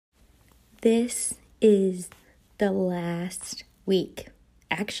This is the last week,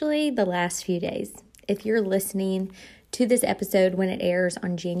 actually the last few days. If you're listening to this episode when it airs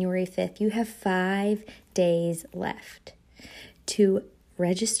on January 5th, you have 5 days left to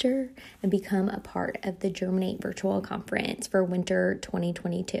register and become a part of the Germinate Virtual Conference for winter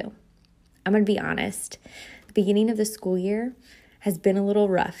 2022. I'm going to be honest, the beginning of the school year has been a little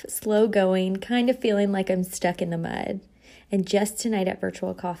rough, slow going, kind of feeling like I'm stuck in the mud. And just tonight at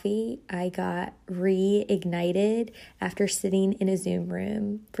Virtual Coffee, I got reignited after sitting in a Zoom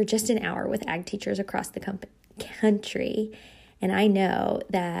room for just an hour with ag teachers across the country. And I know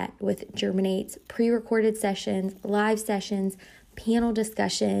that with Germinate's pre-recorded sessions, live sessions, panel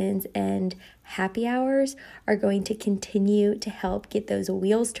discussions, and happy hours are going to continue to help get those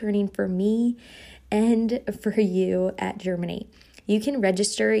wheels turning for me and for you at Germinate. You can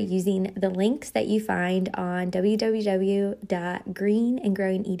register using the links that you find on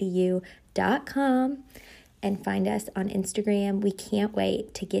www.greenandgrowingedu.com and find us on Instagram. We can't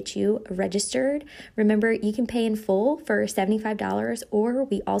wait to get you registered. Remember, you can pay in full for $75, or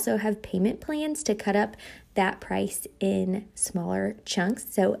we also have payment plans to cut up that price in smaller chunks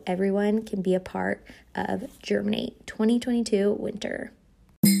so everyone can be a part of Germinate 2022 winter.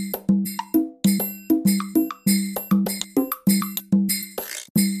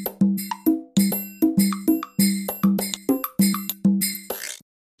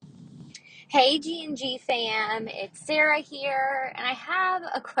 Hey G&G fam, it's Sarah here, and I have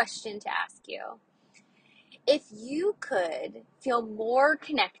a question to ask you. If you could feel more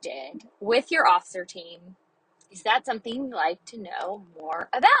connected with your officer team, is that something you'd like to know more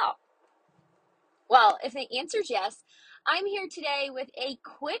about? Well, if the answer is yes, I'm here today with a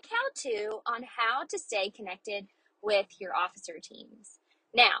quick how-to on how to stay connected with your officer teams.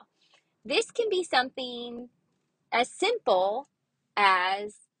 Now, this can be something as simple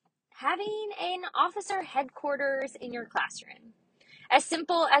as having an officer headquarters in your classroom, as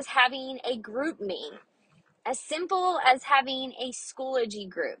simple as having a group me, as simple as having a Schoology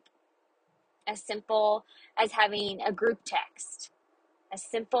group, as simple as having a group text, as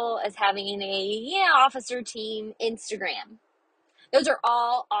simple as having a officer team Instagram. Those are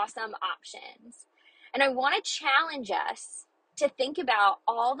all awesome options. And I want to challenge us to think about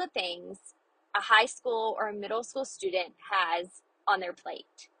all the things a high school or a middle school student has on their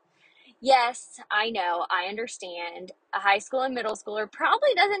plate. Yes, I know, I understand. A high school and middle schooler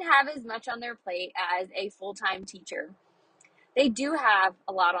probably doesn't have as much on their plate as a full-time teacher. They do have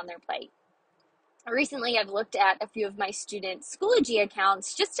a lot on their plate. Recently, I've looked at a few of my students' Schoology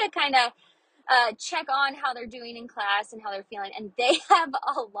accounts just to kind of check on how they're doing in class and how they're feeling, and they have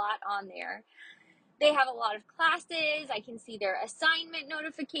a lot on there. They have a lot of classes. I can see their assignment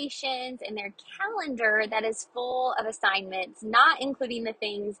notifications and their calendar that is full of assignments, not including the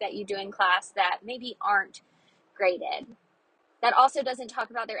things that you do in class that maybe aren't graded. That also doesn't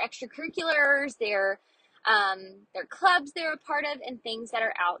talk about their extracurriculars, their clubs they're a part of, and things that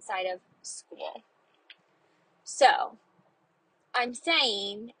are outside of school. So I'm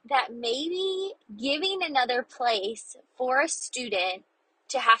saying that maybe giving another place for a student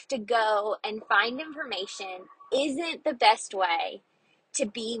to have to go and find information isn't the best way to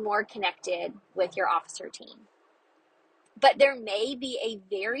be more connected with your officer team. But there may be a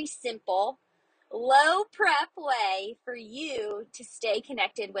very simple, low prep way for you to stay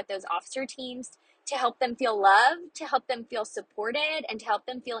connected with those officer teams, to help them feel loved, to help them feel supported, and to help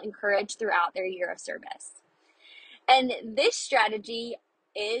them feel encouraged throughout their year of service. And this strategy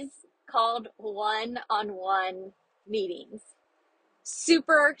is called one-on-one meetings.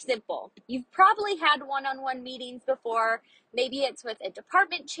 Super simple. You've probably had one-on-one meetings before. Maybe it's with a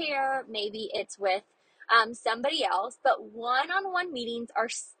department chair, maybe it's with somebody else, but one-on-one meetings are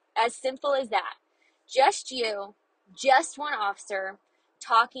as simple as that. Just you, just one officer,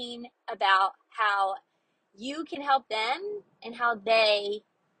 talking about how you can help them and how they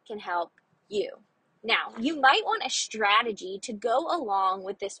can help you. Now, you might want a strategy to go along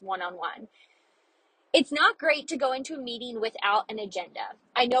with this one-on-one. It's not great to go into a meeting without an agenda.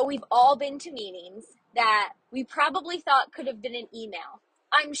 I know we've all been to meetings that we probably thought could have been an email.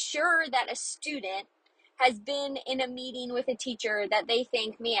 I'm sure that a student has been in a meeting with a teacher that they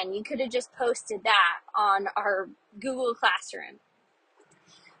think, man, you could have just posted that on our Google Classroom.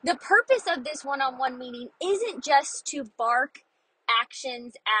 The purpose of this one-on-one meeting isn't just to bark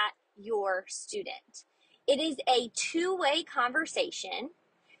actions at your student. It is a two-way conversation,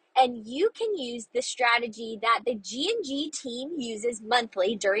 and you can use the strategy that the G&G team uses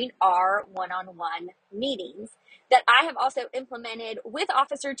monthly during our one-on-one meetings that I have also implemented with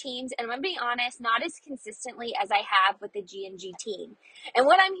officer teams, and I'm going to be honest, not as consistently as I have with the G&G team. And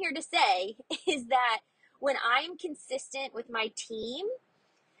what I'm here to say is that when I'm consistent with my team,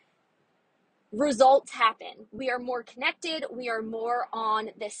 results happen. We are more connected, we are more on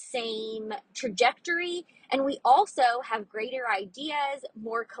the same trajectory, and we also have greater ideas,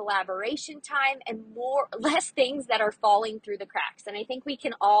 more collaboration time, and less things that are falling through the cracks. And I think we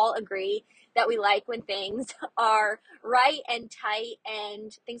can all agree that we like when things are right and tight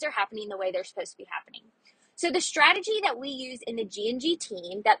and things are happening the way they're supposed to be happening. So the strategy that we use in the G&G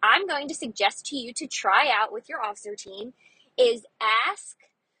team that I'm going to suggest to you to try out with your officer team is ask,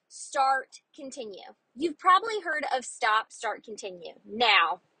 start, continue. You've probably heard of stop, start, continue.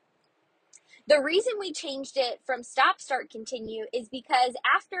 Now, the reason we changed it from stop, start, continue is because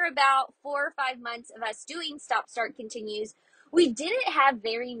after about 4 or 5 months of us doing stop, start, continues, we didn't have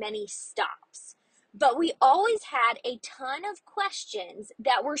very many stops, but we always had a ton of questions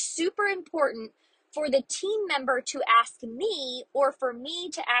that were super important for the team member to ask me or for me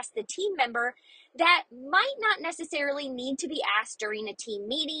to ask the team member that might not necessarily need to be asked during a team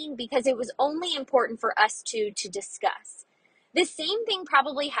meeting because it was only important for us to discuss. The same thing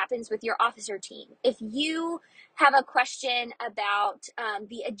probably happens with your officer team. If you have a question about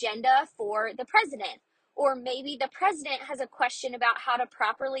the agenda for the president, or maybe the president has a question about how to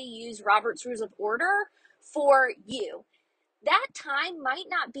properly use Robert's Rules of Order for you, that time might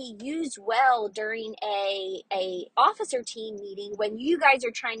not be used well during a officer team meeting when you guys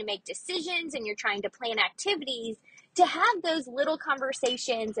are trying to make decisions and you're trying to plan activities, to have those little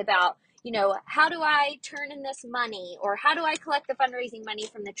conversations about, how do I turn in this money, or how do I collect the fundraising money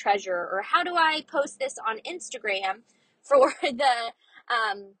from the treasurer, or how do I post this on Instagram for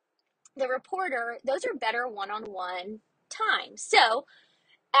the reporter. Those are better one-on-one time. So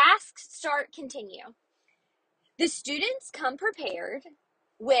ask, start, continue. The students come prepared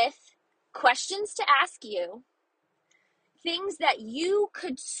with questions to ask you, things that you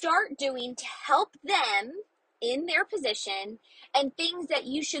could start doing to help them in their position, and things that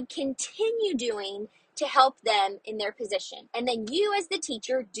you should continue doing to help them in their position. And then you as the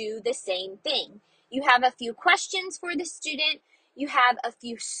teacher do the same thing. You have a few questions for the student. You have a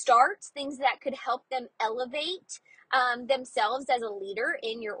few starts, things that could help them elevate themselves as a leader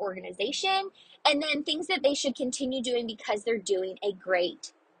in your organization, and then things that they should continue doing because they're doing a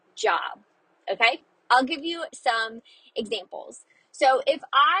great job. Okay? I'll give you some examples. So if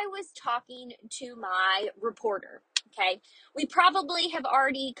I was talking to my reporter, okay, we probably have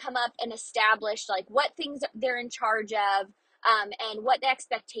already come up and established like what things they're in charge of, and what the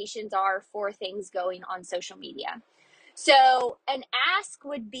expectations are for things going on social media. So an ask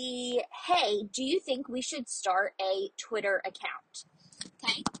would be, hey, do you think we should start a Twitter account?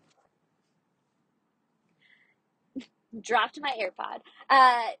 Okay. Dropped my AirPod.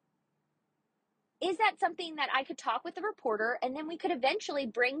 Is that something that I could talk with the reporter and then we could eventually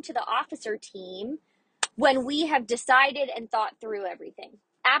bring to the officer team when we have decided and thought through everything?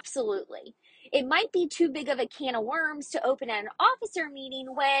 Absolutely. It might be too big of a can of worms to open at an officer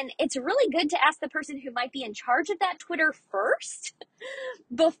meeting when it's really good to ask the person who might be in charge of that Twitter first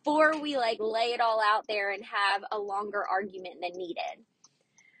before we lay it all out there and have a longer argument than needed.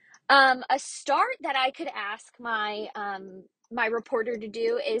 A start that I could ask my reporter to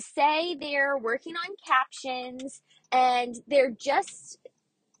do is, say they're working on captions and they're just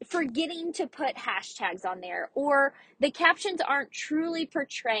forgetting to put hashtags on there, or the captions aren't truly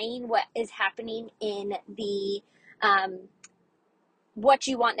portraying what is happening in the what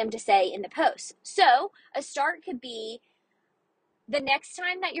you want them to say in the post. So a start could be, the next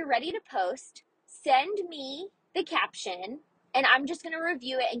time that you're ready to post, send me the caption and I'm just going to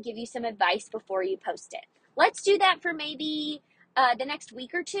review it and give you some advice before you post it. Let's do that for maybe the next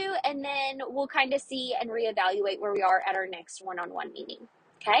week or two, and then we'll kind of see and reevaluate where we are at our next one-on-one meeting.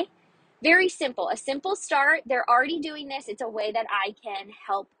 Okay? Very simple. A simple start. They're already doing this. It's a way that I can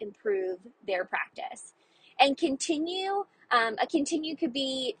help improve their practice. And continue. A continue could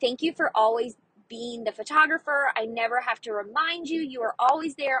be, thank you for always being the photographer. I never have to remind you. You are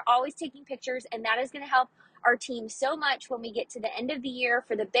always there, always taking pictures, and that is going to help our team so much when we get to the end of the year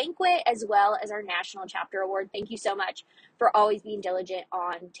for the banquet as well as our national chapter award. Thank you so much for always being diligent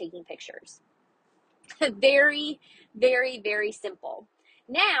on taking pictures. Very, very, very simple.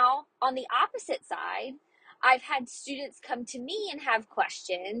 Now, on the opposite side, I've had students come to me and have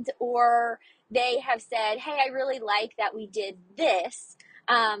questions, or they have said, hey, I really like that we did this.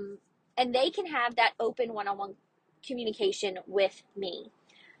 And they can have that open one-on-one communication with me.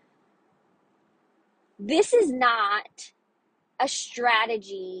 This is not a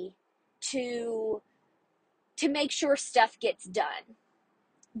strategy to to make sure stuff gets done.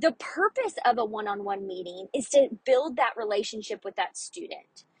 The purpose of a one-on-one meeting is to build that relationship with that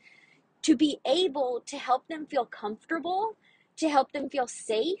student, to be able to help them feel comfortable, to help them feel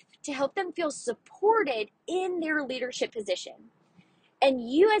safe, to help them feel supported in their leadership position.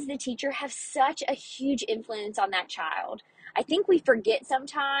 And you as the teacher have such a huge influence on that child. I think we forget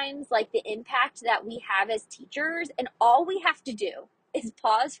sometimes like the impact that we have as teachers, and all we have to do is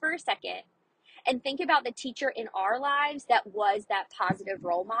pause for a second and think about the teacher in our lives that was that positive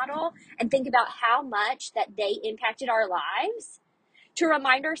role model, and think about how much that they impacted our lives, to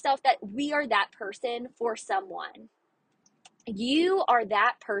remind ourselves that we are that person for someone. You are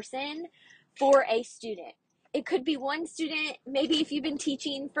that person for a student. It could be one student, maybe if you've been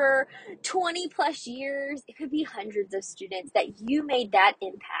teaching for 20 plus years, it could be hundreds of students that you made that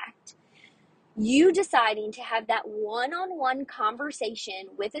impact. You deciding to have that one-on-one conversation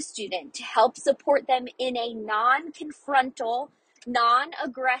with a student to help support them in a non-confrontal,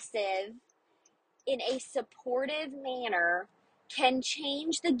 non-aggressive, in a supportive manner can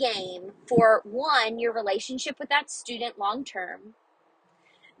change the game for, one, your relationship with that student long term,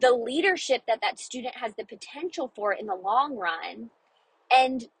 the leadership that that student has the potential for in the long run,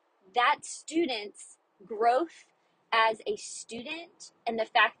 and that student's growth as a student, and the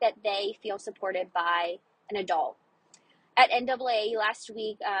fact that they feel supported by an adult. At NAA last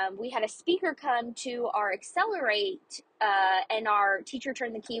week, we had a speaker come to our Accelerate, and our teacher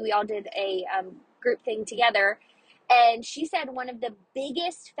turned the key. We all did a group thing together. And she said one of the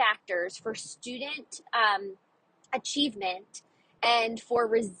biggest factors for student achievement and for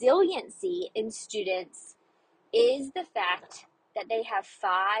resiliency in students is the fact that they have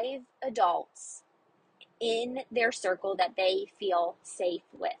 5 adults in their circle that they feel safe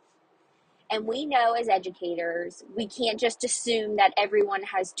with. And we know as educators, we can't just assume that everyone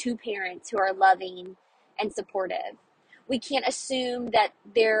has 2 parents who are loving and supportive. We can't assume that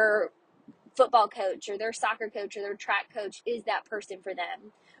their football coach or their soccer coach or their track coach is that person for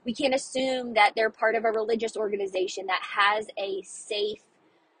them. We can't assume that they're part of a religious organization that has a safe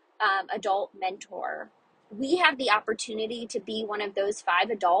adult mentor. We have the opportunity to be one of those 5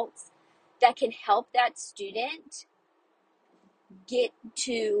 adults that can help that student get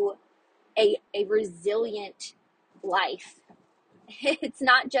to a resilient life. It's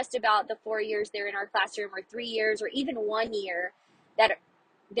not just about the 4 years they're in our classroom, or 3 years, or even 1 year that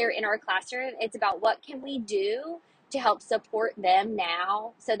they're in our classroom. It's about what can we do to help support them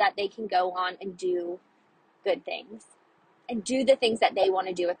now so that they can go on and do good things and do the things that they want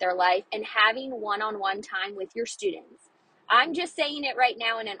to do with their life, and having one-on-one time with your students. I'm just saying it right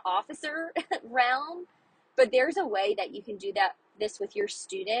now in an officer realm, but there's a way that you can do this with your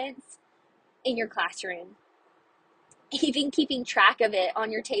students in your classroom. Even keeping track of it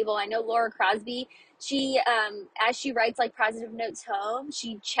on your table. I know Laura Crosby, she, as she writes like positive notes home,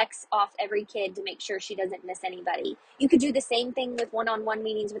 she checks off every kid to make sure she doesn't miss anybody. You could do the same thing with one-on-one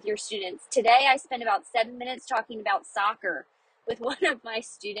meetings with your students. Today, I spent about 7 minutes talking about soccer with one of my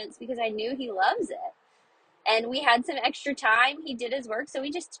students because I knew he loves it. And we had some extra time. He did his work, so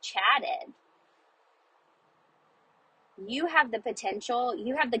we just chatted. You have the potential,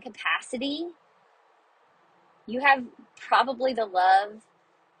 you have the capacity, you have probably the love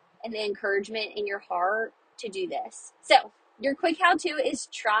and the encouragement in your heart to do this. So your quick how-to is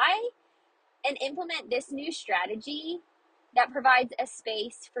try and implement this new strategy that provides a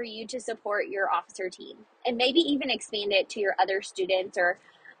space for you to support your officer team, and maybe even expand it to your other students, or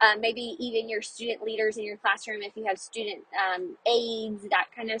maybe even your student leaders in your classroom. If you have student aides, that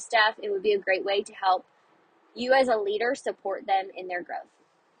kind of stuff, it would be a great way to help you as a leader support them in their growth.